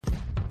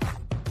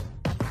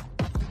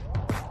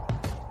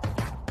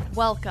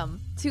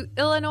Welcome to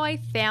Illinois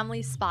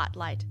Family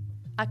Spotlight,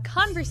 a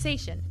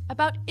conversation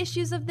about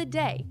issues of the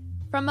day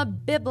from a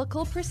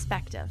biblical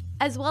perspective,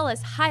 as well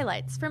as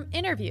highlights from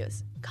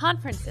interviews,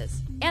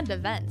 conferences, and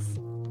events.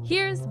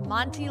 Here's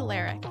Monty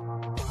Larrick.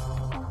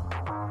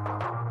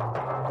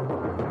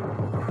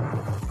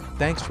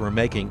 Thanks for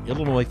making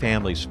Illinois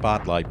Family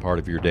Spotlight part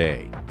of your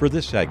day. For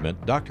this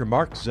segment, Dr.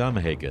 Mark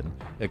Zumhagen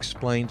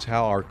explains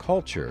how our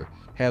culture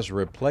has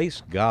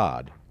replaced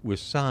God with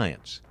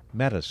science,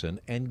 medicine,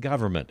 and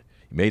government.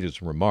 He made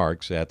his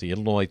remarks at the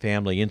Illinois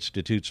Family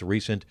Institute's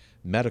recent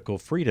Medical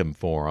Freedom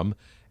Forum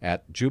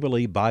at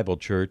Jubilee Bible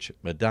Church,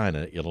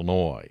 Medina,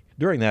 Illinois.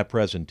 During that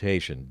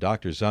presentation,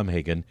 Dr.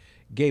 Zumhagen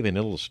gave an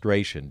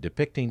illustration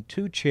depicting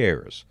two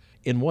chairs.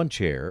 In one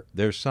chair,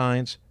 there's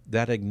science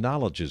that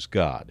acknowledges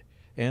God,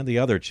 and the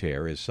other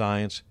chair is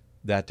science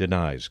that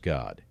denies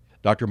God.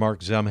 Dr. Mark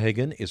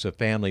Zumhagen is a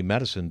family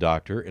medicine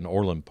doctor in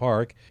Orland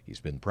Park. He's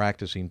been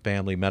practicing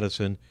family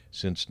medicine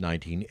since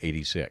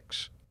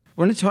 1986.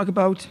 I want to talk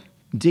about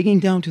digging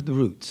down to the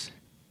roots.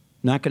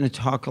 Not going to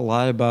talk a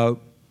lot about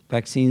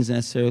vaccines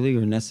necessarily,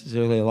 or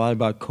necessarily a lot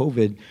about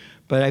COVID,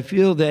 but I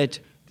feel that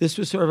this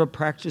was sort of a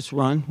practice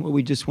run, what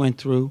we just went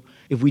through.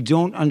 If we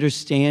don't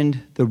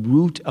understand the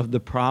root of the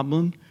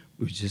problem,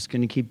 we're just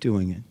going to keep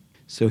doing it.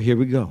 So here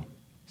we go.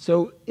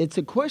 So it's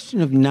a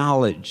question of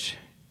knowledge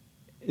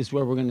is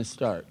where we're going to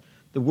start.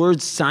 The word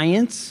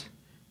science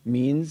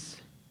means,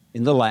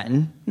 in the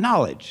Latin,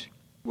 knowledge.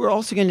 We're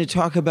also going to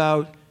talk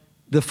about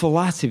the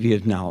philosophy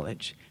of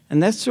knowledge.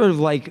 And that's sort of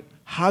like,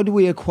 how do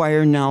we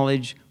acquire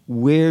knowledge?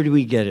 Where do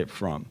we get it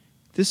from?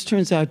 This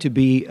turns out to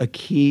be a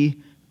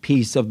key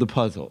piece of the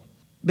puzzle.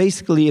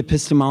 Basically,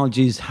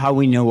 epistemology is how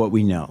we know what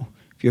we know.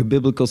 If you're a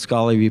biblical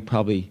scholar, you've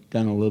probably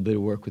done a little bit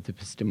of work with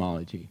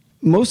epistemology.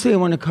 Mostly I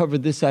want to cover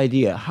this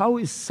idea. How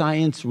is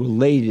science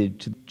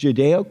related to the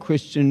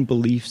Judeo-Christian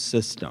belief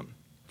system?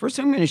 First,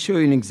 I'm going to show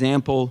you an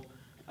example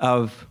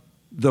of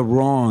the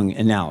wrong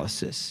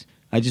analysis.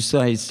 I just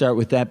thought I'd start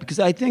with that because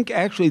I think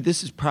actually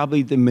this is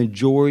probably the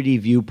majority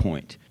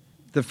viewpoint.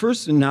 The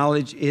first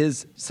knowledge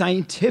is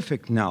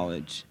scientific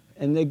knowledge.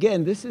 And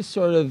again, this is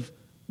sort of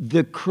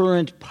the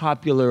current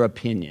popular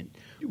opinion.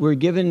 We're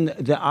given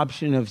the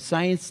option of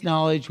science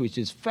knowledge, which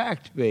is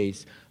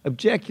fact-based,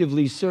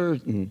 objectively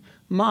certain,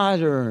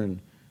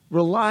 modern,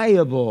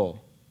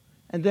 reliable.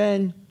 And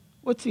then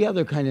what's the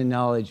other kind of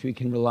knowledge we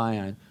can rely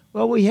on?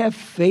 Well, we have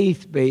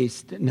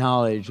faith-based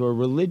knowledge or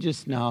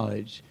religious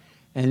knowledge.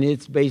 And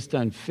it's based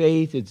on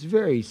faith. It's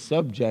very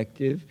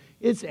subjective.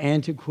 It's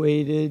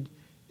antiquated.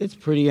 It's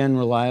pretty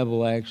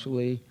unreliable,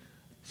 actually.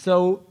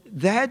 So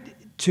that,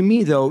 to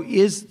me, though,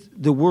 is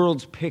the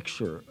world's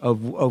picture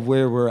of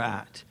where we're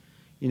at.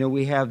 You know,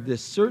 we have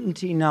this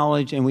certainty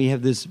knowledge, and we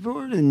have this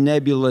sort of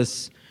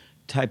nebulous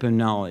type of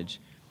knowledge.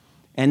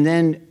 And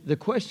then the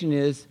question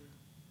is,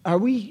 are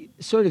we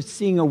sort of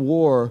seeing a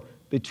war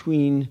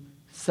between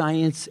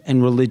science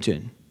and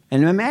religion?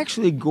 And I'm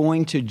actually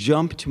going to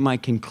jump to my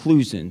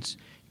conclusions,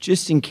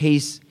 just in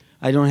case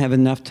I don't have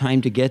enough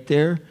time to get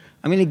there.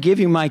 I'm going to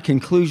give you my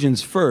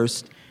conclusions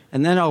first,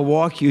 and then I'll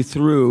walk you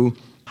through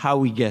how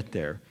we get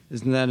there.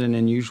 Isn't that an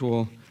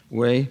unusual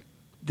way?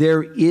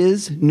 There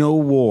is no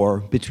war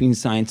between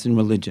science and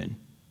religion.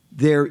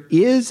 There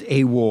is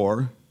a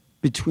war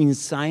between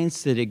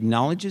science that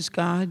acknowledges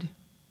God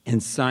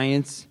and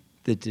science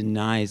that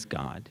denies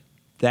God.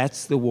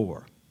 That's the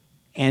war.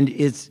 And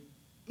it's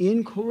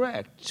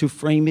incorrect to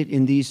frame it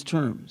in these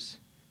terms.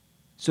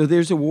 So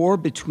there's a war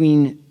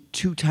between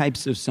two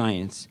types of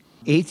science.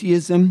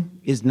 Atheism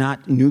is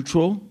not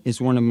neutral, is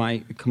one of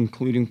my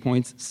concluding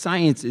points.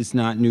 Science is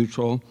not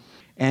neutral.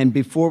 And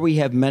before we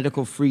have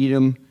medical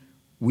freedom,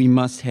 we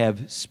must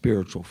have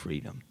spiritual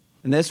freedom.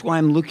 And that's why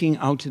I'm looking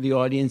out to the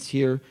audience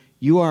here.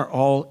 You are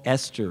all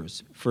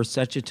Esthers for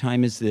such a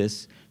time as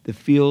this. The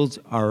fields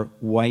are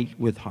white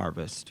with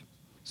harvest.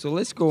 So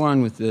let's go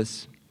on with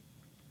this.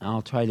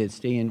 I'll try to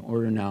stay in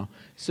order now.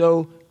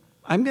 So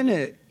I'm going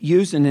to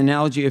use an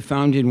analogy I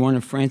found in one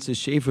of Francis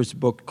Schaeffer's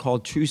book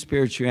called True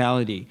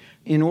Spirituality.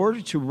 In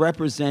order to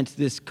represent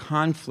this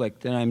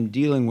conflict that I'm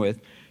dealing with,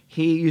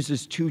 he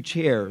uses two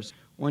chairs.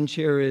 One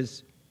chair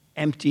is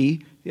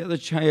empty. The other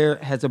chair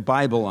has a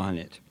Bible on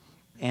it.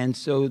 And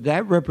so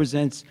that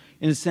represents,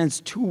 in a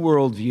sense, two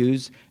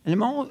worldviews.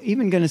 And I'm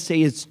even going to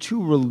say it's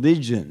two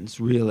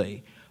religions,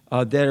 really,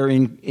 that are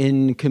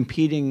in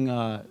competing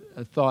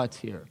thoughts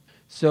here.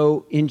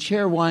 So in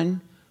chair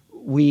one,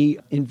 we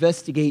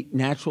investigate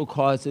natural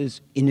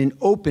causes in an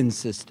open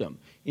system.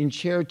 In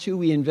chair two,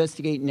 we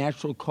investigate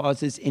natural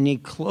causes in a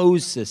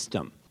closed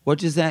system. What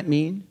does that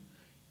mean?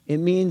 It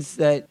means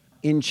that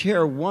in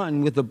chair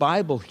one, with the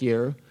Bible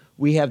here,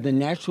 we have the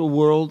natural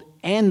world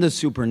and the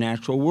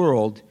supernatural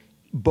world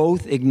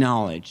both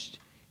acknowledged.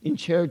 In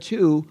chair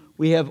two,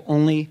 we have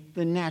only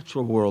the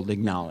natural world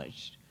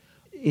acknowledged.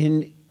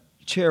 In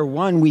chair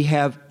one, we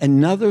have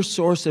another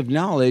source of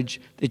knowledge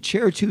that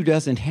chair two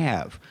doesn't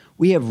have.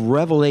 We have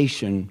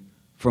revelation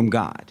from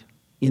God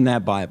in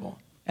that Bible.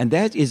 And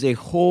that is a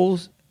whole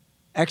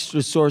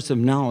extra source of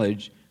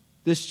knowledge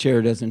this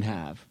chair doesn't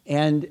have.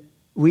 And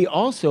We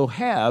also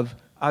have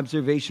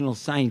observational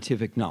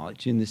scientific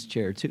knowledge in this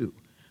chair too,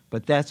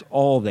 but that's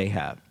all they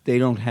have. They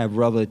don't have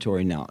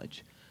revelatory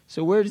knowledge.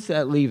 So where does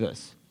that leave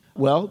us?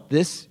 Well,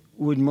 this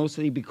would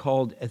mostly be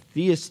called a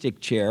theistic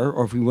chair,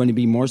 or if we want to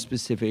be more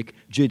specific,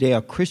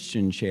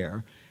 Judeo-Christian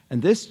chair.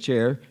 And this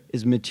chair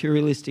is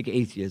materialistic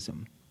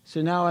atheism.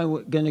 So now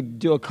I'm going to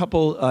do a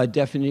couple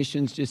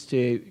definitions just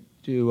to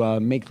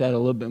make that a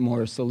little bit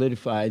more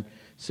solidified.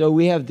 So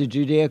we have the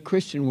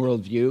Judeo-Christian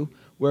worldview,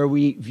 where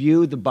we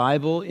view the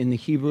Bible, in the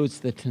Hebrew it's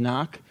the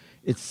Tanakh.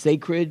 It's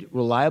sacred,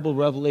 reliable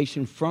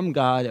revelation from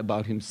God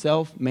about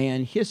himself,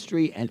 man,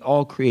 history, and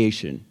all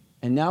creation.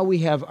 And now we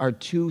have our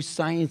two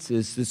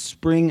sciences that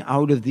spring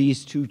out of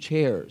these two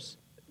chairs.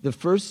 The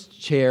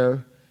first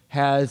chair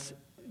has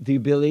the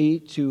ability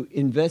to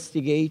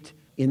investigate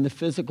in the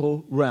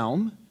physical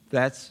realm.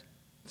 That's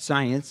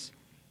science.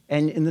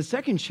 And in the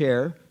second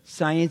chair,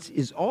 science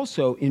is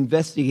also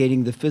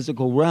investigating the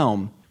physical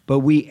realm, but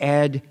we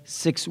add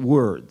 6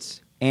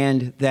 words,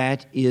 and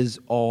that is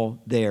all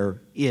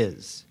there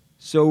is.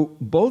 So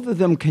both of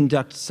them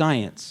conduct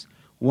science.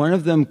 One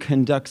of them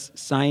conducts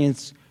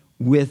science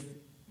with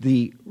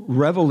the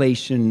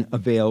revelation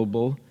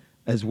available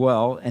as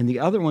well, and the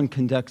other one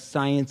conducts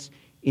science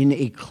in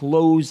a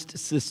closed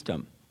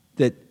system,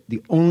 that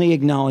the only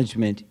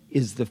acknowledgement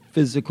is the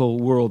physical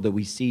world that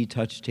we see,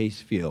 touch,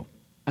 taste, feel.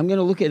 I'm going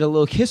to look at a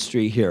little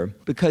history here,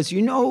 because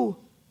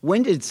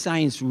when did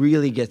science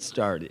really get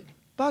started?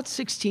 About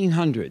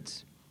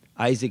 1600s.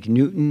 Isaac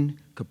Newton,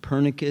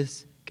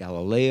 Copernicus,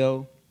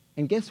 Galileo,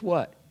 and guess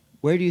what?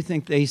 Where do you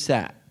think they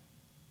sat?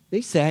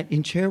 They sat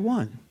in chair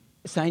 1.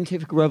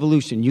 Scientific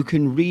revolution. You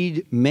can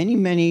read many,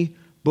 many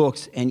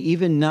books, and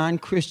even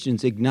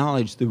non-Christians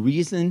acknowledge the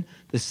reason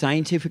the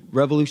scientific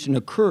revolution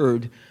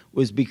occurred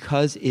was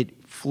because it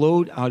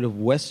flowed out of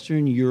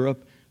Western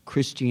Europe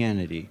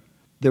Christianity.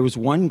 There was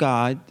one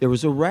God, there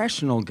was a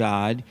rational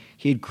God.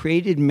 He had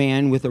created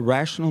man with a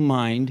rational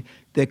mind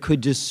that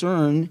could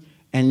discern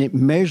and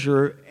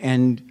measure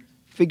and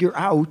figure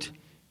out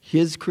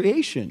his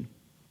creation.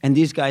 And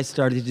these guys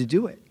started to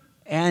do it.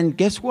 And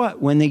guess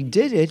what? When they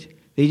did it,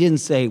 they didn't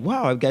say,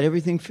 wow, I've got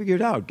everything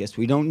figured out. Guess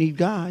we don't need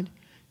God.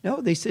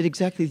 No, they said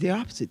exactly the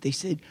opposite. They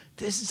said,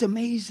 this is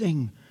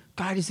amazing.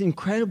 God is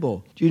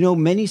incredible. Do you know,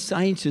 many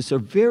scientists are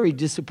very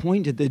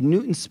disappointed that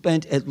Newton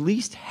spent at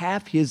least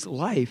half his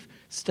life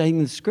studying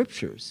the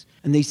scriptures.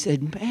 And they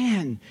said,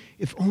 man,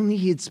 if only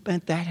he had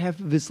spent that half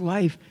of his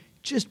life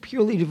just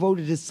purely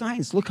devoted to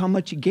science. Look how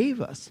much he gave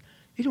us.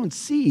 They don't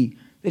see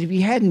that if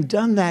he hadn't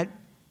done that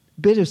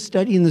bit of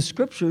study in the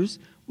scriptures,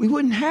 we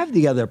wouldn't have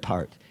the other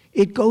part.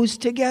 It goes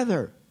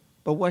together.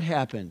 But what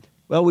happened?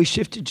 Well, we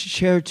shifted to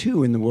chair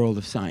 2 in the world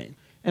of science.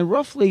 And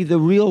roughly the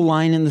real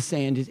line in the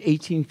sand is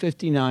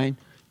 1859,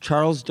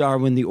 Charles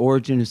Darwin, The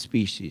Origin of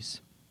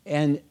Species.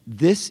 And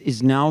this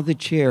is now the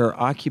chair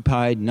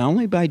occupied not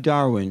only by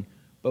Darwin,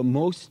 but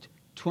most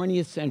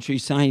 20th century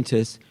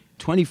scientists,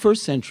 21st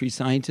century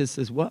scientists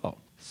as well.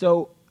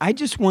 So I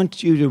just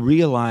want you to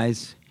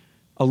realize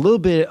a little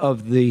bit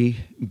of the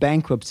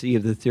bankruptcy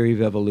of the theory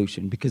of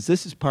evolution, because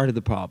this is part of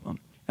the problem.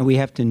 And we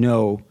have to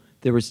know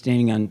that we're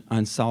standing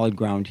on solid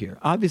ground here.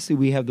 Obviously,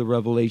 we have the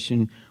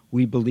revelation.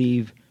 We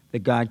believe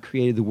that God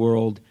created the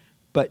world.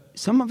 But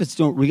some of us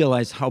don't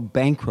realize how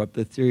bankrupt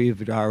the theory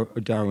of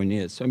Darwin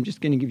is. So I'm just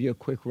going to give you a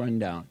quick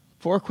rundown.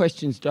 4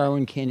 questions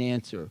Darwin can't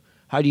answer.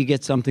 How do you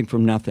get something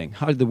from nothing?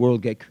 How did the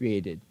world get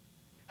created?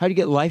 How do you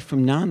get life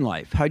from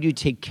non-life? How do you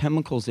take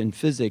chemicals and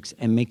physics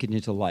and make it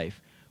into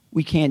life?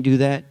 We can't do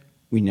that.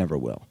 We never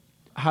will.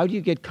 How do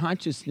you get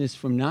consciousness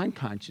from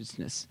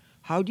non-consciousness?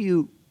 How do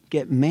you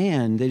get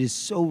man that is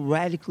so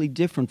radically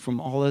different from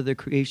all other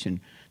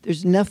creation?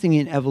 There's nothing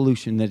in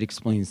evolution that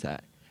explains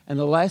that. And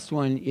the last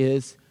one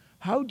is,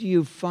 how do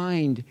you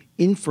find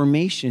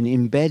information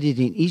embedded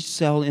in each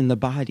cell in the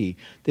body?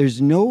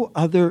 There's no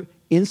other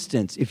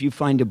instance. If you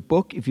find a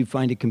book, if you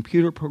find a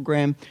computer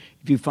program,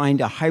 if you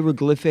find a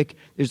hieroglyphic,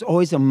 there's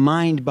always a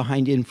mind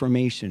behind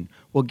information.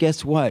 Well,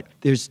 guess what?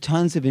 There's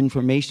tons of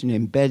information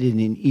embedded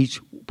in each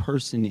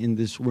person in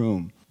this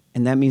room.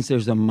 And that means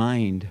there's a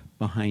mind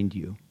behind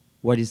you.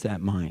 What is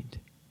that mind?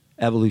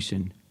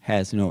 Evolution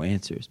has no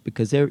answers,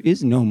 because there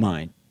is no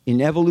mind. In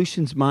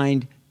evolution's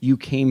mind, you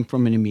came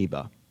from an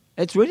amoeba.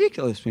 It's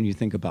ridiculous when you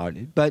think about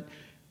it, but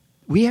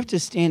we have to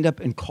stand up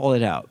and call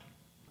it out.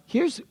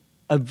 Here's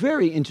a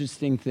very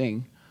interesting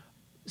thing.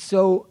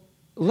 So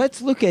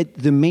let's look at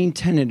the main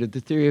tenet of the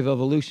theory of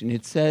evolution.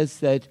 It says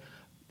that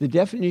the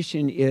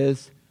definition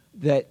is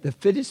that the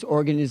fittest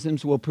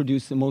organisms will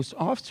produce the most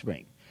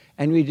offspring.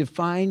 And we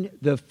define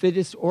the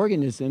fittest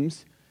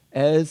organisms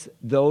as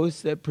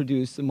those that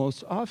produce the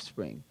most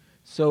offspring.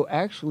 So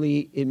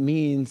actually, it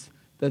means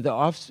that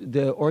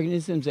the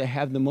organisms that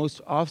have the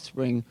most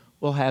offspring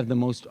will have the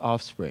most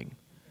offspring.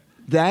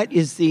 That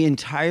is the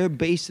entire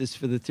basis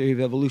for the theory of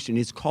evolution.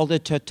 It's called a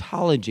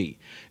tautology.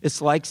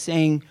 It's like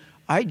saying,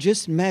 I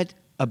just met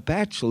a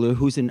bachelor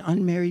who's an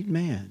unmarried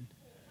man.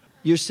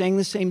 You're saying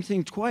the same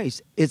thing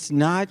twice. It's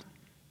not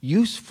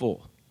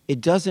useful.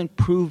 It doesn't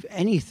prove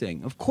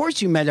anything. Of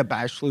course you met a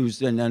bachelor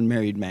who's an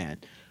unmarried man.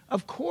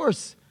 Of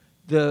course,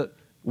 the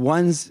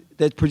ones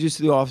that produce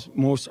the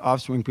most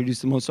offspring produce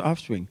the most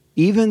offspring.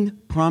 Even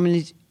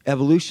prominent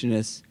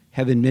evolutionists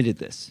have admitted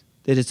this,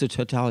 that it's a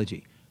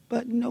tautology.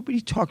 But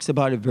nobody talks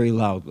about it very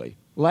loudly.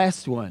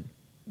 Last one.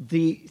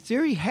 The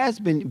theory has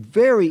been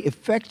very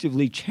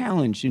effectively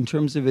challenged in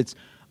terms of its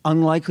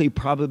unlikely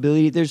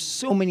probability. There's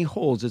so many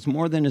holes. It's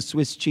more than a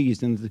Swiss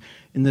cheese in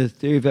the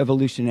theory of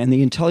evolution. And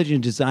the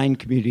intelligent design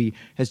community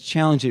has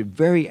challenged it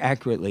very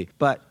accurately.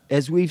 But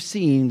as we've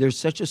seen, there's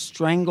such a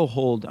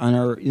stranglehold on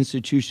our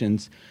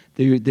institutions,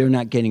 they're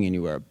not getting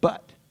anywhere.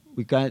 But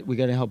we got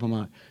to help them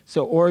out.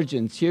 So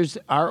origins. Here's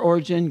our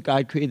origin.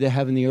 God created the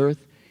heaven and the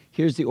earth.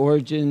 Here's the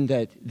origin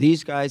that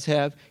these guys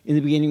have. In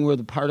the beginning were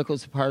the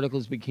particles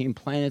became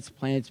planets.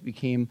 Planets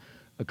became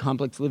a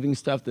complex living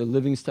stuff. The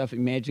living stuff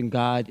imagined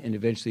God and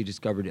eventually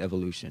discovered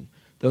evolution.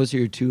 Those are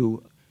your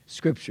two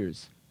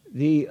scriptures.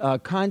 The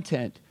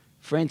content,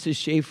 Francis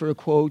Schaeffer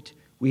quote,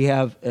 we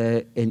have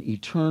an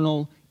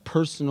eternal,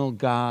 personal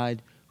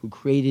God who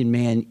created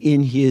man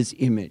in his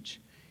image.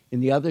 In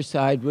the other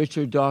side,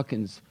 Richard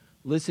Dawkins,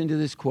 listen to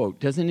this quote.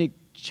 Doesn't it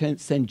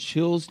send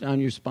chills down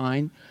your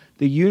spine?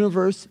 The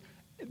universe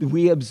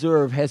we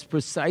observe has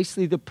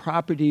precisely the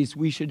properties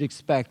we should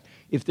expect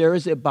if there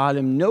is at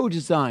bottom no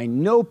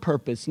design, no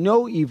purpose,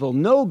 no evil,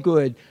 no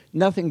good,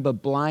 nothing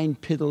but blind,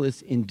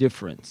 pitiless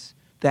indifference.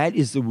 That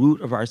is the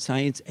root of our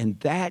science, and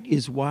that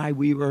is why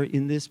we are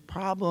in this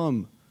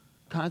problem.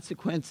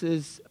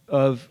 Consequences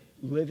of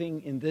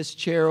living in this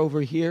chair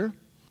over here.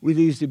 We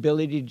lose the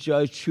ability to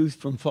judge truth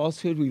from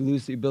falsehood. We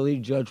lose the ability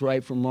to judge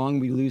right from wrong.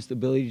 We lose the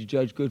ability to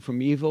judge good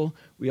from evil.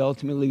 We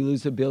ultimately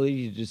lose the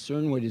ability to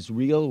discern what is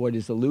real, what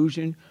is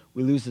illusion.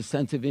 We lose the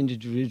sense of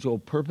individual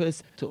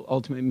purpose, the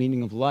ultimate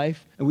meaning of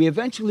life. And we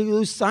eventually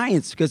lose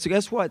science, because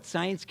guess what?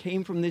 Science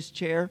came from this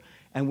chair,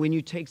 and when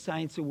you take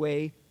science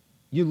away,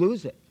 you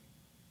lose it.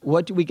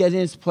 What do we get in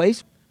its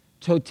place?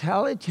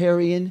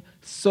 Totalitarian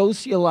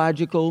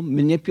sociological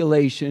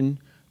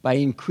manipulation by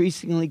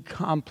increasingly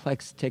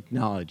complex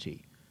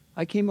technology.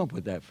 I came up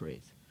with that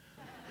phrase.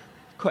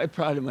 Quite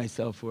proud of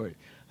myself for it.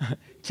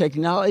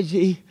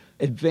 Technology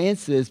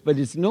advances, but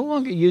it's no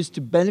longer used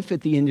to benefit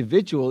the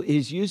individual. It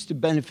is used to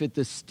benefit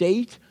the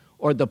state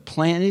or the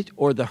planet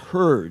or the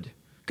herd.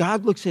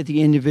 God looks at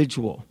the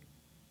individual.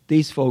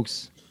 These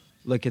folks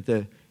look at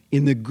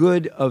in the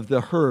good of the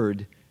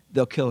herd,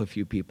 they'll kill a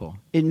few people.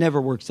 It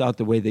never works out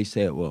the way they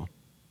say it will.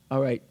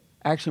 All right,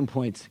 action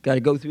points. Got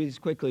to go through these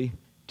quickly.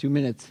 2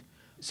 minutes.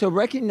 So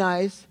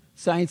recognize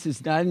science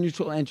is not a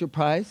neutral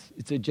enterprise.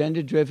 It's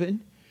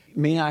agenda-driven. It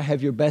may not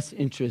have your best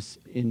interests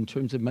in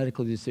terms of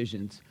medical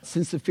decisions.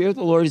 Since the fear of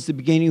the Lord is the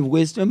beginning of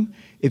wisdom,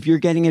 if you're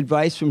getting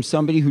advice from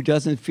somebody who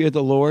doesn't fear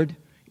the Lord,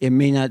 it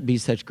may not be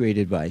such great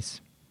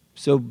advice.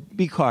 So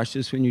be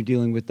cautious when you're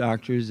dealing with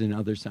doctors and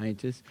other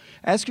scientists.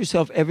 Ask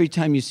yourself every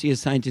time you see a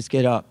scientist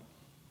get up,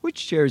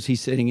 which chair is he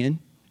sitting in?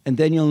 And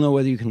then you'll know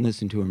whether you can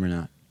listen to him or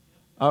not.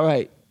 All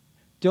right.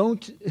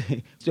 Don't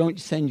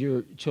send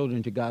your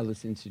children to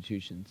godless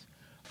institutions.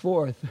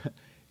 Fourth,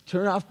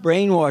 turn off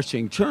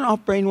brainwashing. Turn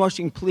off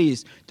brainwashing,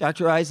 please.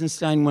 Dr.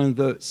 Eisenstein, one of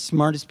the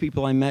smartest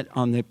people I met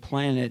on the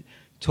planet,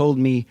 told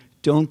me,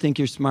 don't think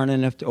you're smart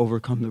enough to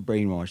overcome the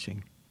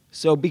brainwashing.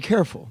 So be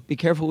careful. Be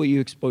careful what you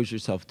expose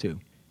yourself to.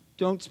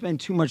 Don't spend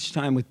too much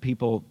time with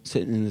people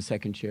sitting in the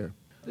second chair.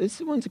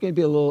 This one's going to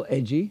be a little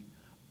edgy.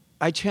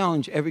 I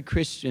challenge every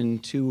Christian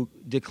to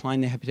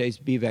decline the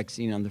hepatitis B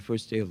vaccine on the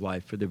first day of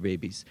life for their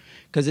babies,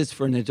 because it's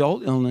for an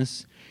adult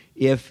illness.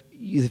 If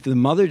the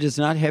mother does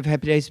not have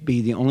hepatitis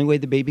B, the only way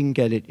the baby can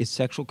get it is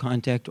sexual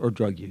contact or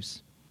drug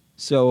use.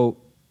 So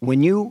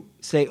when you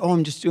say, oh,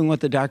 I'm just doing what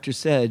the doctor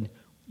said,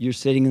 you're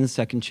sitting in the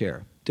second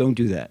chair. Don't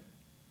do that.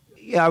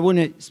 Yeah, I want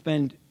to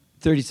spend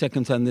 30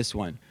 seconds on this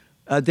one.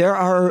 There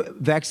are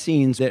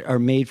vaccines that are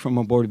made from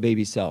aborted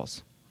baby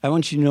cells. I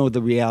want you to know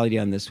the reality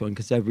on this one,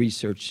 because I've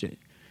researched it.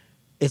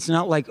 It's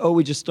not like, oh,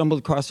 we just stumbled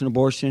across an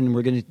abortion and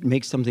we're going to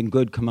make something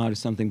good come out of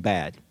something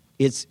bad.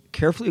 It's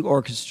carefully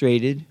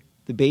orchestrated.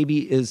 The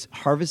baby is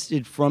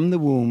harvested from the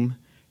womb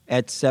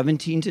at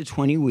 17 to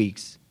 20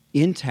 weeks,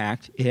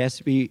 intact.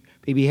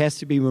 Baby has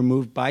to be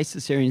removed by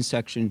cesarean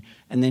section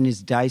and then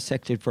is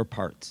dissected for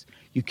parts.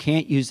 You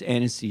can't use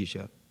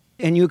anesthesia.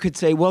 And you could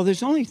say, well,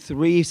 there's only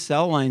 3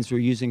 cell lines we're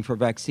using for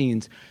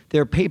vaccines.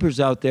 There are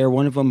papers out there,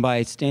 one of them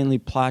by Stanley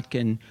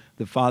Plotkin,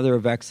 the father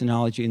of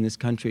vaccinology in this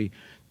country,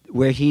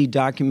 where he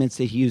documents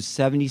that he used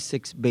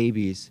 76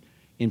 babies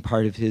in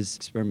part of his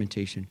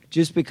experimentation.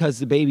 Just because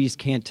the babies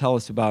can't tell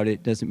us about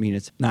it doesn't mean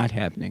it's not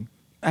happening.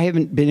 I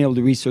haven't been able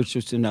to research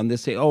this on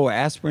this. Say, oh,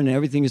 aspirin and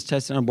everything is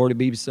tested on aborted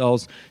baby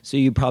cells, so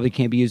you probably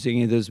can't be using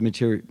any of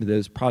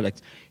those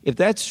products. If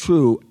that's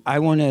true, I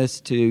want us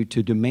to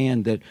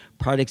demand that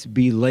products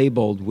be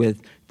labeled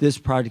with, this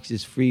product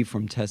is free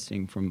from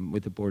testing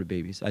with aborted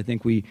babies. I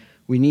think we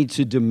need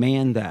to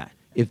demand that,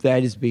 if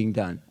that is being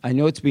done. I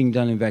know it's being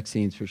done in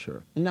vaccines for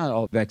sure, and not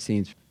all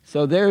vaccines.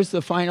 So there's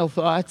the final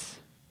thoughts.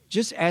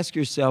 Just ask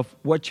yourself,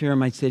 what chair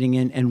am I sitting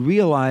in, and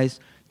realize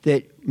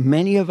that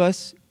many of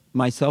us,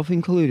 myself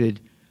included,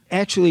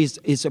 actually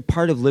it's a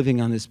part of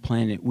living on this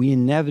planet. We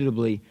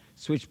inevitably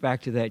switch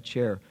back to that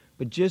chair.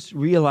 But just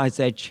realize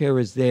that chair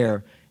is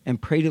there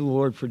and pray to the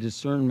Lord for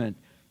discernment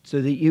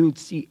so that you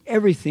see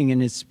everything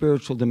in its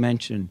spiritual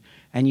dimension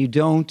and you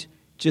don't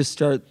just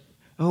start,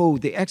 oh,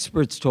 the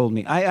experts told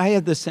me. I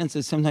have the sense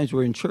that sometimes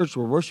we're in church,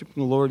 we're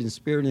worshiping the Lord in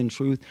spirit and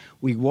truth.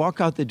 We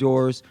walk out the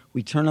doors,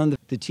 we turn on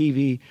the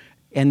TV,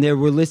 and there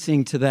we're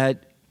listening to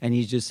that, and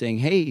he's just saying,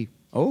 hey,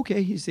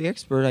 okay, he's the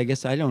expert. I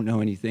guess I don't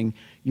know anything.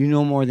 You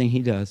know more than he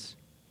does.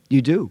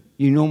 You do.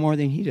 You know more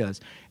than he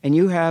does. And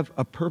you have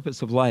a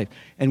purpose of life.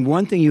 And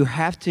one thing you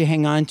have to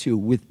hang on to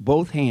with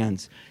both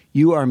hands,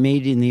 you are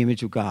made in the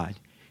image of God.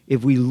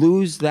 If we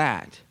lose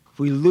that,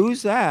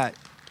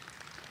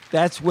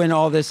 that's when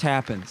all this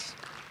happens.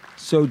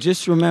 So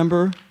just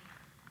remember,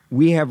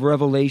 we have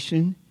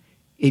revelation.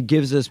 It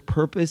gives us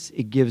purpose.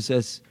 It gives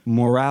us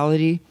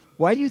morality.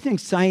 Why do you think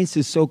science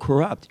is so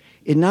corrupt?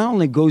 It not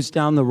only goes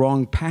down the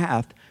wrong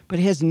path, but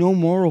it has no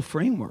moral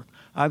framework.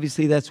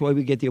 Obviously, that's why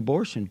we get the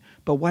abortion.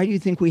 But why do you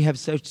think we have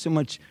so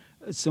much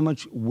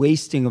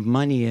wasting of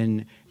money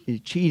and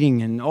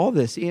cheating and all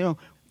this? You know,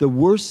 the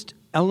worst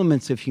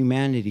elements of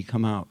humanity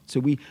come out. So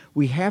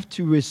we have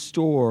to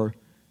restore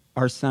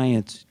our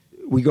science.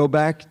 We go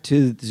back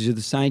to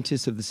the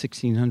scientists of the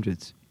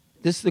 1600s.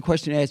 This is the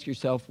question to ask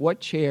yourself: what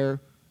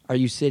chair are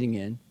you sitting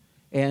in,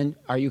 and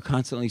are you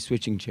constantly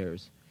switching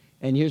chairs?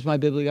 And here's my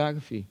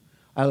bibliography.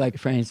 I like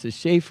Francis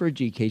Schaeffer,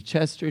 G.K.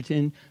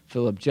 Chesterton,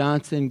 Philip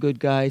Johnson, good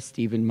guy,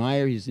 Stephen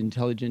Meyer, he's an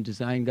intelligent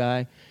design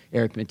guy,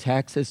 Eric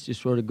Metaxas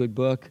just wrote a good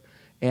book,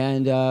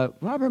 and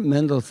Robert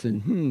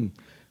Mendelssohn,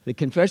 The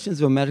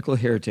Confessions of a Medical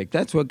Heretic.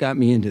 That's what got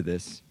me into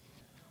this.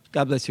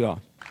 God bless you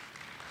all.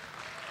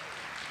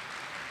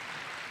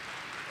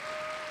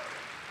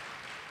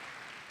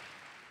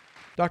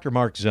 Dr.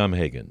 Mark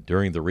Zumhagen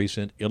during the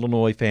recent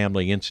Illinois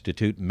Family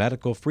Institute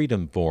Medical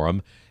Freedom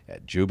Forum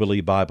at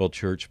Jubilee Bible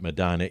Church,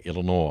 Medina,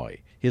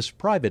 Illinois. His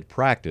private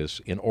practice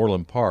in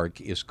Orland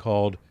Park is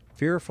called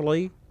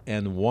Fearfully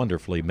and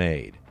Wonderfully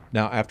Made.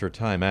 Now, after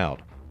time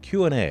out,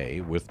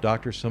 Q&A with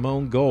Dr.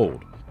 Simone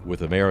Gold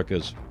with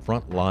America's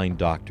Frontline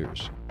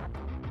Doctors.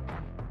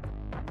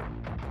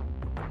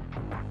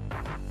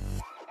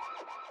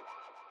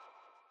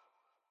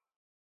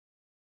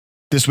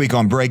 This week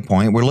on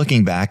Breakpoint, we're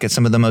looking back at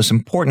some of the most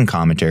important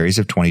commentaries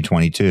of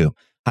 2022.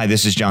 Hi,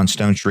 this is John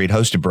Stonestreet,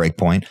 host of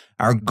Breakpoint.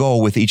 Our goal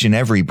with each and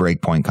every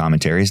Breakpoint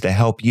commentary is to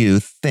help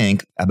you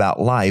think about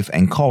life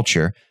and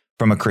culture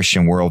from a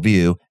Christian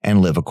worldview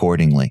and live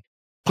accordingly.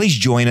 Please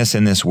join us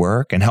in this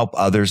work and help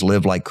others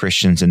live like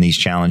Christians in these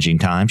challenging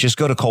times. Just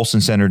go to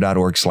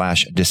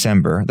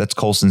colsoncenter.org/December. That's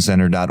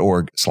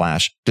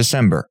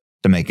colsoncenter.org/December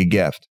to make a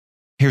gift.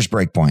 Here's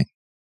Breakpoint.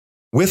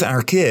 With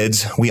our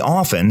kids, we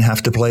often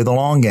have to play the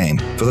long game.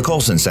 For the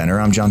Colson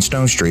Center, I'm John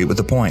Stonestreet with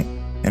The Point.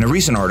 In a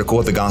recent article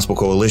at the Gospel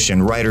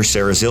Coalition, writer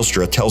Sarah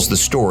Zylstra tells the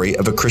story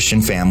of a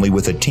Christian family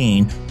with a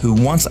teen who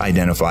once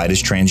identified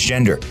as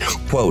transgender.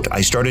 Quote,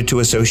 I started to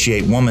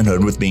associate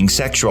womanhood with being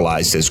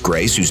sexualized, says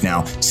Grace, who's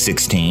now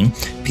 16.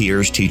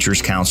 Peers, teachers,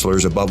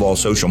 counselors, above all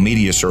social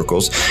media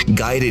circles,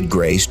 guided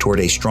Grace toward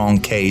a strong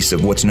case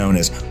of what's known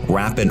as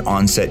rapid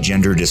onset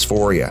gender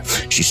dysphoria.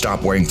 She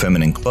stopped wearing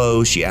feminine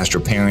clothes. She asked her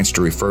parents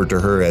to refer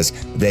to her as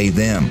they,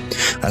 them.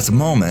 That's a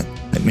moment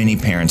that many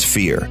parents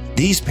fear.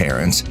 These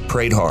parents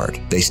prayed hard.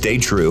 They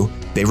stayed true.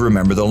 They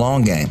remember the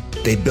long game.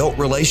 They built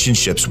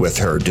relationships with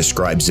her,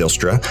 describes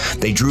Zylstra.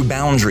 They drew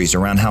boundaries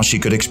around how she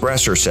could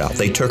express herself.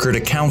 They took her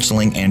to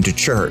counseling and to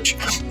church.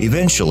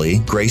 Eventually,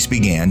 Grace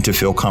began to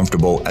feel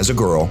comfortable as a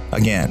girl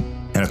again.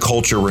 In a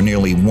culture where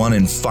nearly 1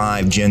 in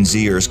 5 Gen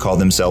Zers call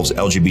themselves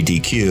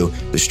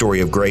LGBTQ, the story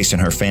of Grace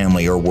and her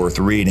family are worth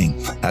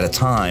reading. At a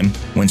time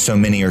when so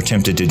many are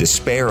tempted to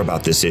despair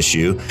about this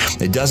issue,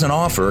 it doesn't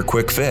offer a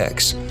quick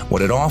fix.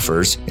 What it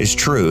offers is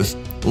truth,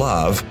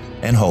 love,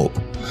 and hope.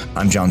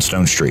 I'm John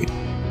Stonestreet.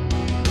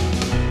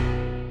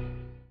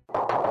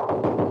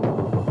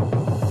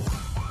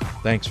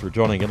 Thanks for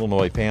joining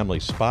Illinois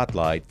Family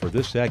Spotlight for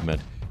this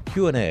segment,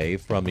 Q&A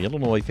from the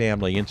Illinois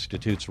Family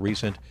Institute's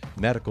recent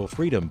Medical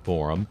Freedom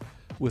Forum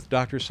with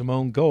Dr.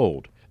 Simone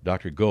Gold.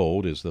 Dr.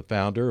 Gold is the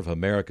founder of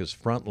America's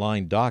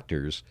Frontline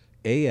Doctors,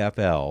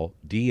 AFLDS.org.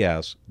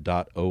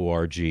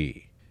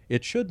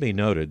 It should be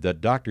noted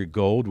that Dr.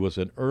 Gold was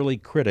an early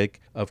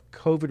critic of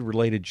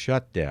COVID-related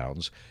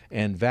shutdowns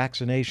and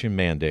vaccination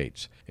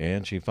mandates,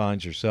 and she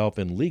finds herself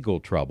in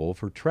legal trouble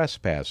for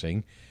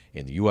trespassing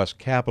in the U.S.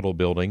 Capitol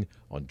building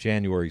on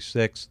January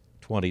 6,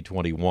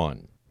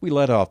 2021. We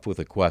led off with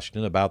a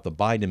question about the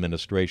Biden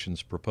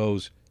administration's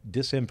proposed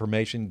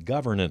Disinformation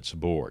Governance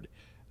Board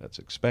that's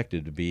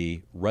expected to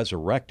be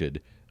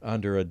resurrected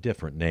under a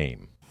different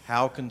name.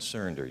 How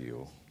concerned are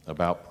you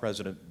about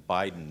President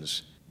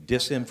Biden's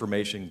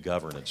Disinformation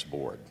Governance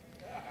Board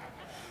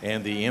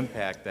and the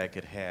impact that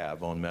could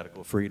have on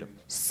medical freedom?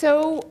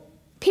 So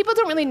people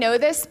don't really know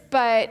this,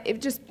 but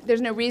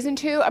there's no reason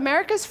to.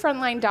 America's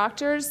Frontline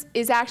Doctors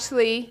is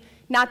actually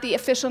not the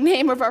official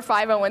name of our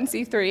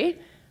 501c3.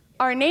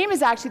 Our name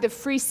is actually the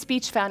Free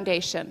Speech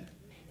Foundation.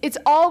 It's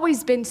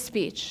always been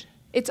speech.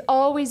 It's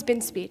always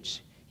been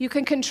speech. You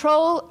can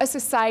control a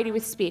society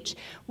with speech.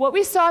 What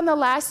we saw in the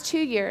last 2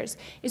 years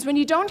is when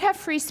you don't have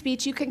free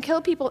speech, you can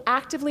kill people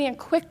actively and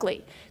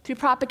quickly through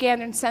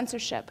propaganda and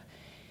censorship.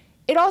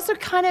 It also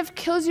kind of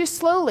kills you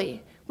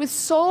slowly with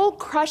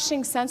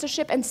soul-crushing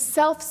censorship and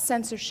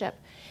self-censorship.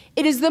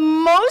 It is the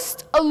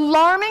most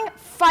alarming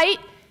fight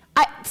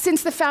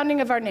since the founding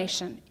of our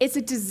nation. It's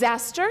a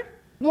disaster.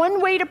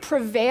 One way to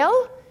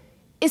prevail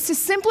is to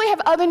simply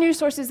have other news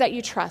sources that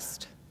you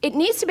trust. It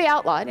needs to be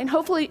outlawed, and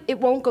hopefully it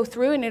won't go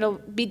through and it'll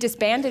be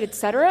disbanded,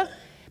 etc.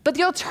 But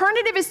the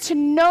alternative is to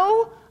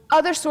know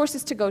other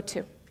sources to go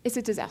to. It's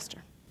a disaster.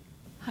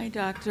 Hi,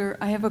 doctor.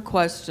 I have a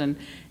question.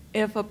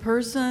 If a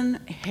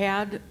person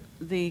had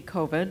the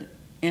COVID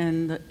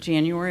in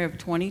January of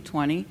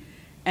 2020,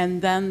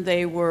 and then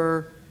they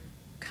were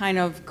kind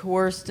of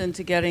coerced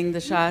into getting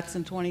the shots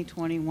in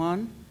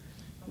 2021,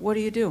 what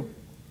do?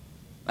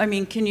 I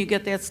mean, can you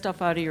get that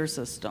stuff out of your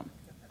system?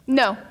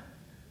 No.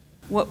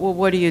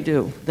 What do you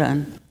do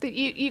then?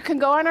 You can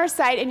go on our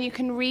site and you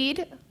can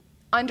read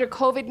under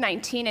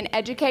COVID-19 and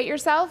educate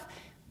yourself.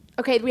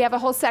 Okay, we have a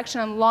whole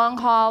section on long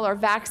haul or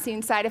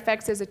vaccine side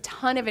effects. There's a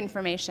ton of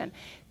information.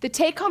 The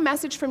take-home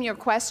message from your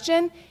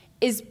question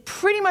is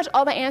pretty much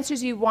all the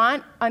answers you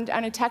want on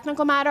a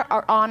technical matter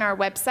are on our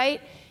website.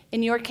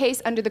 In your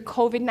case, under the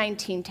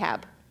COVID-19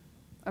 tab.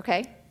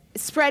 Okay?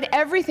 Spread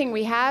everything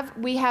we have.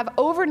 We have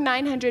over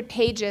 900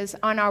 pages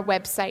on our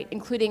website,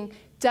 including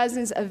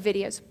dozens of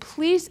videos.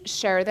 Please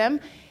share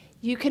them.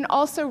 You can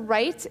also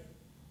write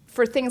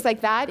for things like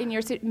that in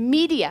your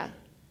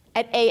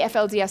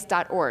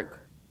media@aflds.org.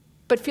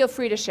 But feel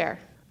free to share.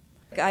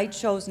 I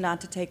chose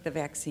not to take the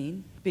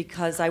vaccine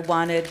because I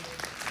wanted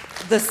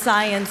the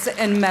science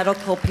and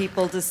medical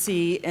people to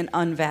see an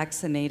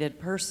unvaccinated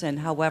person.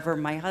 However,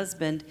 my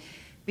husband,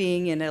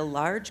 being in a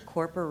large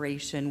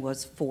corporation,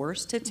 was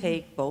forced to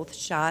take both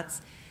shots,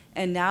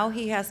 and now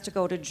he has to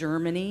go to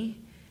Germany,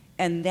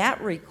 and that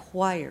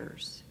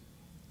requires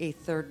a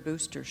third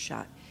booster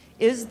shot.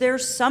 Is there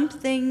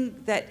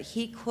something that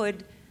he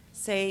could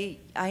say,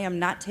 I am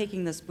not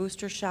taking this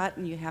booster shot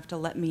and you have to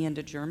let me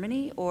into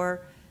Germany?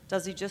 Or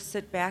does he just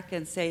sit back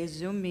and say,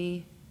 Zoom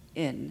me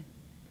in?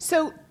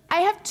 So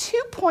I have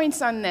 2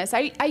 points on this.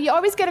 I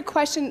always get a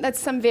question that's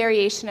some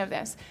variation of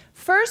this.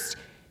 First,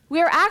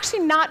 we are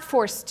actually not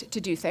forced to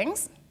do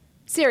things.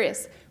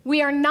 Serious.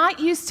 We are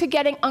not used to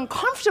getting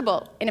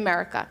uncomfortable in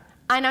America.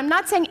 And I'm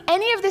not saying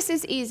any of this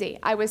is easy.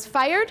 I was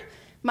fired.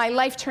 My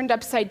life turned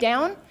upside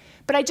down.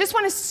 But I just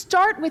want to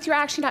start with you're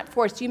actually not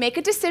forced. You make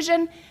a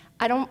decision.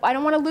 I don't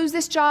want to lose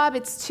this job.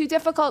 It's too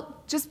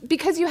difficult. Just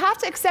because you have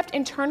to accept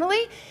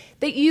internally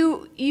that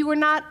you are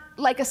not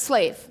like a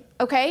slave,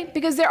 okay?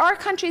 Because there are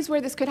countries where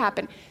this could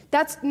happen.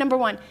 That's number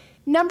one.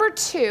 Number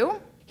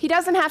two, he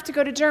doesn't have to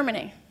go to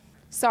Germany.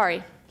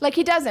 Sorry. Like,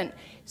 he doesn't.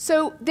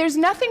 So there's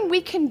nothing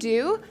we can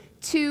do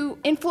to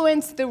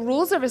influence the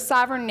rules of a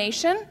sovereign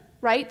nation,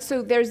 right?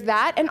 So there's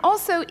that. And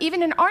also,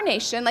 even in our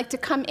nation, like to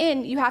come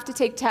in, you have to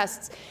take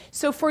tests.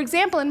 So for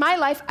example, in my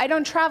life, I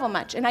don't travel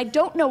much, and I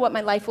don't know what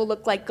my life will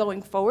look like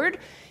going forward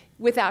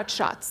without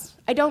shots.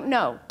 I don't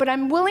know. But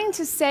I'm willing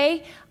to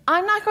say,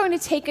 I'm not going to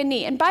take a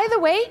knee. And by the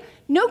way,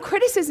 no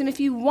criticism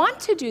if you want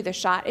to do the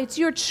shot. It's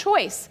your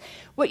choice.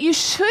 What you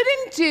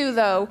shouldn't do,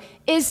 though,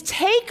 is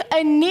take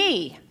a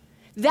knee.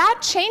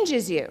 That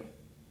changes you.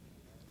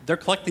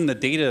 They're collecting the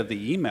data of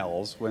the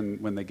emails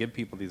when they give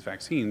people these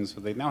vaccines,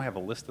 so they now have a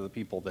list of the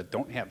people that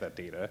don't have that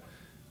data.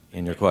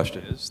 And your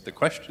question? The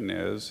question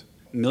is,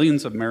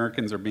 millions of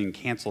Americans are being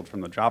canceled from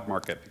the job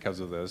market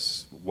because of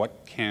this.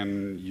 What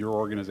can your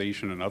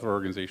organization and other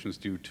organizations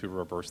do to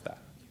reverse that?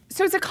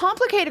 So it's a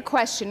complicated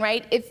question,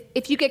 right?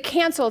 If you get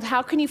canceled,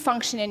 how can you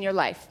function in your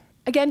life?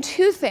 Again,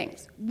 2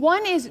 things.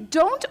 One is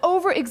don't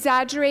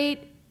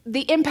over-exaggerate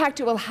the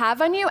impact it will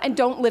have on you, and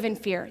don't live in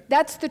fear.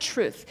 That's the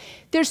truth.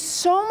 There's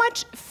so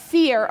much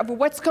fear of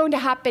what's going to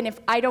happen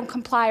if I don't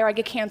comply or I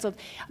get canceled.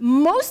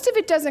 Most of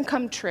it doesn't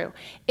come true.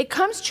 It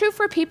comes true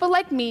for people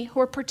like me who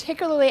are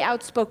particularly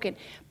outspoken.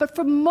 But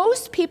for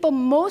most people,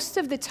 most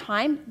of the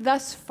time,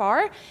 thus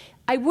far,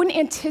 I wouldn't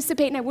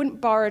anticipate and I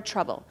wouldn't borrow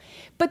trouble.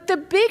 But the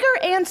bigger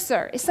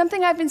answer is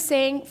something I've been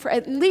saying for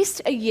at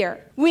least a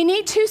year. We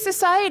need 2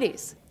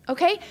 societies.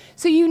 Okay?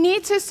 So you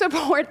need to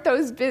support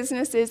those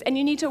businesses, and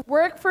you need to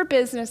work for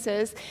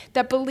businesses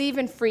that believe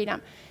in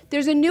freedom.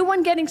 There's a new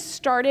one getting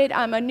started,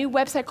 a new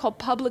website called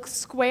Public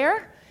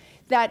Square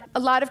that a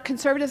lot of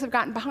conservatives have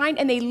gotten behind,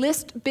 and they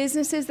list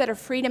businesses that are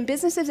freedom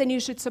businesses, and you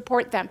should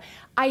support them.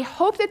 I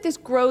hope that this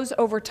grows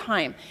over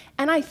time,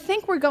 and I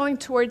think we're going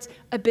towards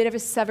a bit of a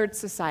severed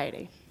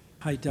society.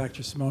 Hi,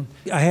 Dr. Simone.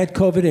 I had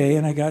COVID-A,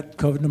 and I got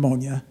COVID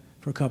pneumonia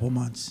for a couple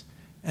months.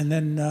 And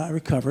then I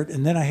recovered,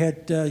 and then I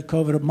had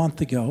COVID a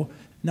month ago.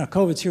 Now,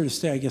 COVID's here to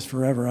stay, I guess,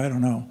 forever. I don't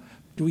know.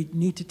 Do we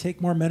need to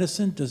take more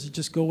medicine? Does it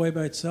just go away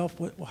by itself?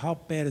 How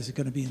bad is it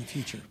going to be in the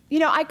future? You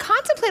know, I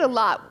contemplate a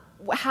lot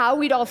how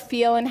we'd all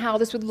feel and how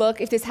this would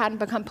look if this hadn't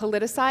become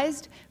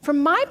politicized. From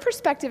my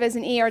perspective as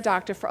an ER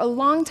doctor for a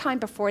long time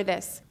before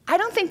this, I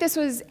don't think this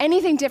was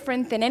anything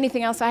different than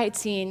anything else I had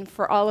seen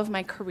for all of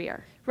my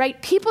career.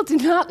 right? People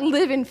did not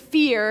live in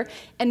fear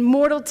and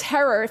mortal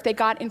terror if they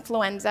got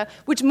influenza,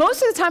 which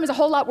most of the time is a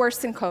whole lot worse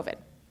than COVID.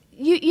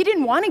 You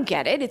didn't want to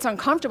get it. It's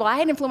uncomfortable. I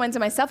had influenza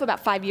myself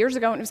about 5 years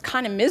ago, and it was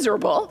kind of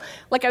miserable.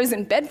 Like I was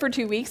in bed for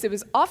 2 weeks. It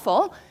was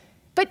awful.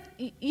 But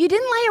you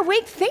didn't lay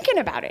awake thinking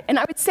about it. And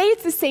I would say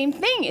it's the same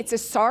thing. It's a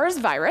SARS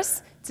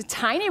virus. It's a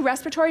tiny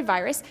respiratory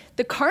virus.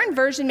 The current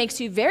version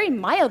makes you very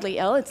mildly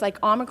ill. It's like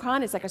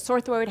Omicron. It's like a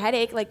sore throat,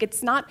 headache. Like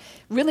it's not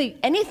really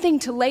anything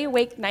to lay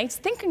awake nights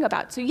thinking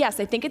about. So yes,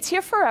 I think it's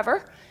here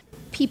forever.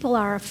 People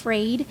are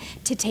afraid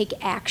to take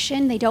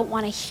action. They don't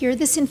want to hear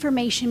this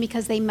information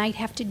because they might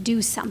have to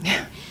do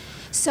something.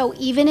 So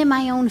even in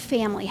my own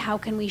family, how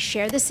can we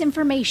share this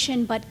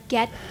information but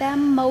get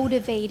them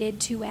motivated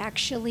to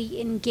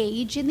actually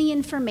engage in the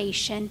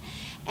information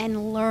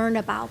and learn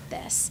about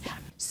this?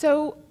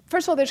 So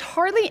first of all, there's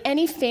hardly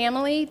any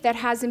family that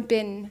hasn't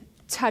been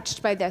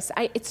touched by this.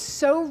 It's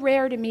so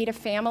rare to meet a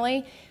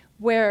family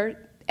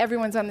where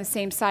everyone's on the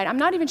same side. I'm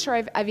not even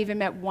sure I've even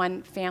met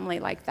one family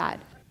like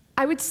that.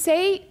 I would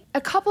say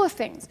a couple of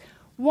things.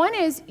 One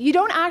is you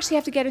don't actually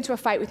have to get into a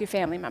fight with your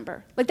family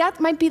member. Like that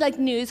might be like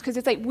news because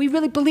it's like we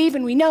really believe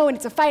and we know and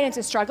it's a fight and it's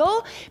a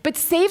struggle, but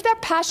save that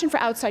passion for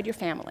outside your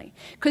family.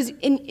 Because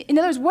in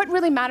other words, what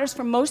really matters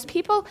for most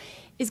people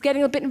is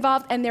getting a bit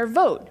involved and their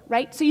vote,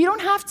 right? So you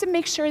don't have to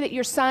make sure that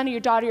your son or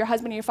your daughter, your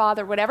husband or your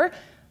father, or whatever,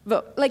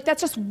 vote. Like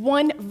that's just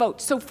one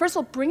vote. So first of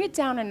all, bring it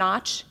down a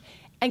notch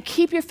and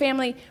keep your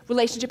family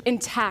relationship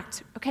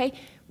intact, okay?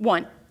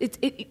 One,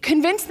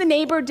 convince the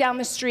neighbor down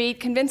the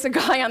street, convince a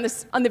guy on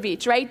the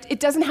beach, right?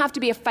 It doesn't have to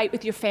be a fight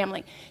with your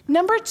family.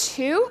 Number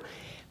two,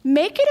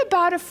 make it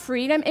about a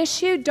freedom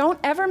issue. Don't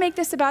ever make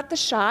this about the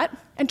shot.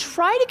 And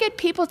try to get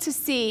people to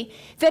see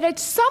that at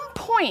some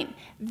point,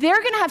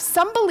 they're gonna have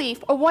some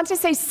belief or want to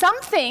say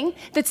something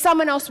that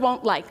someone else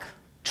won't like.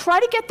 Try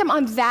to get them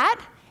on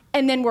that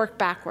and then work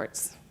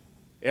backwards.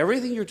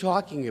 Everything you're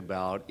talking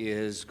about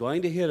is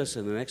going to hit us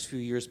in the next few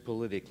years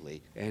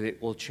politically, and it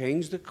will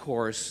change the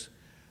course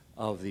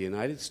of the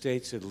United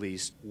States at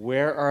least.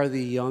 Where are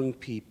the young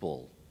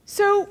people?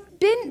 So,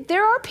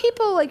 there are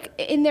people like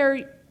in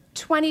their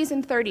 20s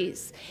and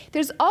 30s.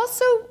 There's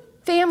also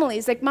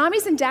families, like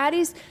mommies and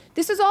daddies.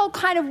 This is all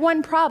kind of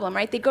one problem,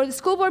 right? They go to the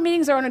school board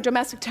meetings or on a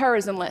domestic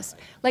terrorism list.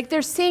 Like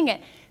they're seeing it.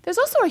 There's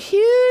also a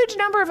huge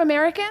number of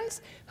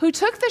Americans who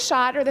took the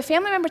shot or the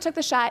family member took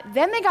the shot,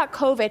 then they got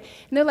COVID,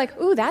 and they're like,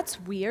 ooh,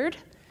 that's weird.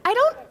 I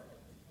don't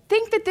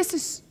think that this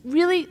is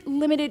really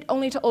limited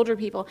only to older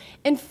people.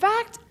 In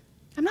fact,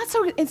 I'm not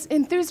so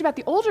enthused about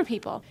the older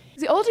people.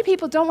 The older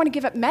people don't want to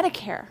give up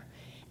Medicare.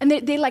 And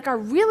they like are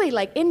really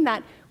like in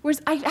that.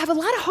 Whereas I have a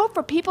lot of hope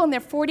for people in their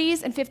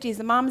 40s and 50s,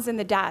 the moms and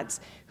the dads,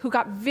 who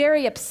got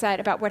very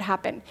upset about what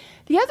happened.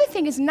 The other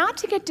thing is not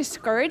to get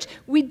discouraged.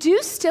 We do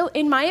still,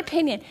 in my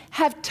opinion,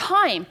 have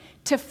time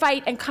to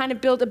fight and kind of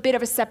build a bit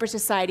of a separate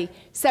society,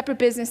 separate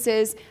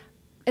businesses,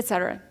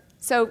 etc.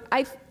 So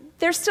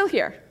they're still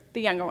here,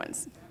 the younger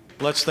ones.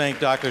 Let's thank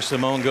Dr.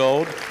 Simone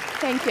Gold.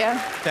 Thank you.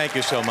 Thank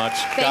you so much.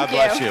 God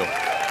bless you.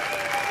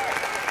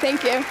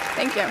 Thank you.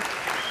 Thank you.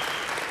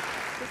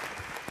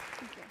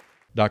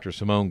 Dr.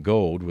 Simone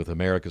Gold with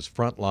America's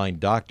Frontline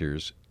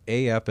Doctors,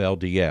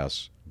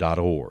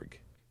 AFLDS.org.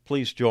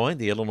 Please join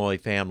the Illinois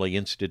Family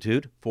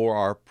Institute for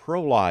our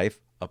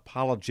Pro-Life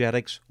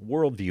Apologetics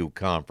Worldview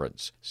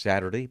Conference,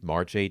 Saturday,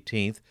 March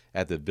 18th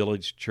at the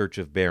Village Church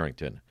of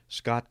Barrington.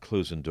 Scott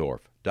Klusendorf,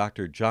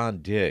 Dr. John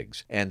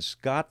Diggs, and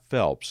Scott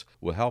Phelps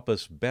will help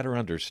us better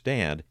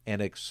understand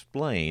and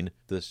explain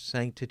the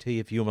sanctity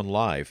of human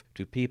life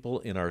to people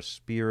in our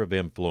sphere of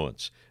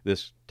influence.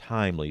 This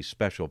timely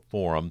special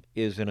forum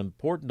is an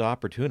important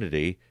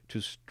opportunity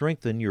to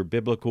strengthen your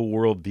biblical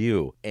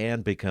worldview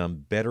and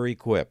become better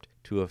equipped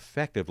to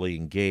effectively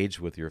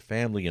engage with your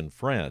family and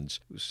friends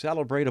who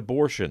celebrate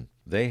abortion.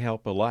 They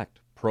help elect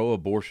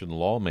pro-abortion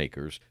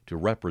lawmakers to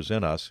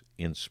represent us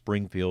in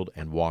Springfield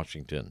and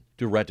Washington.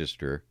 To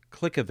register,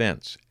 click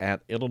events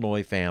at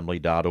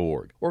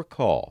illinoisfamily.org or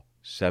call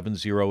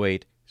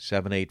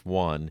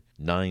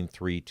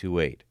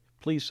 708-781-9328.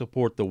 Please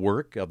support the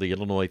work of the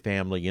Illinois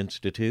Family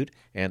Institute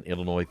and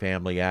Illinois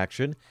Family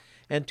Action,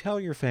 and tell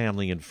your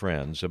family and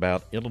friends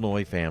about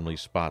Illinois Family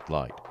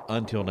Spotlight.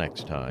 Until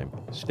next time,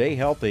 stay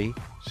healthy,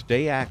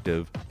 stay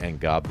active, and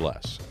God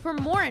bless. For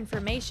more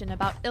information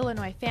about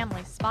Illinois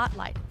Family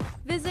Spotlight,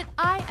 visit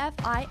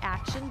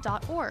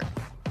ifiaction.org.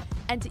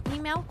 And to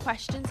email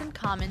questions and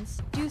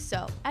comments, do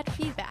so at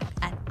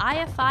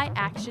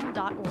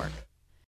feedback@ifiaction.org.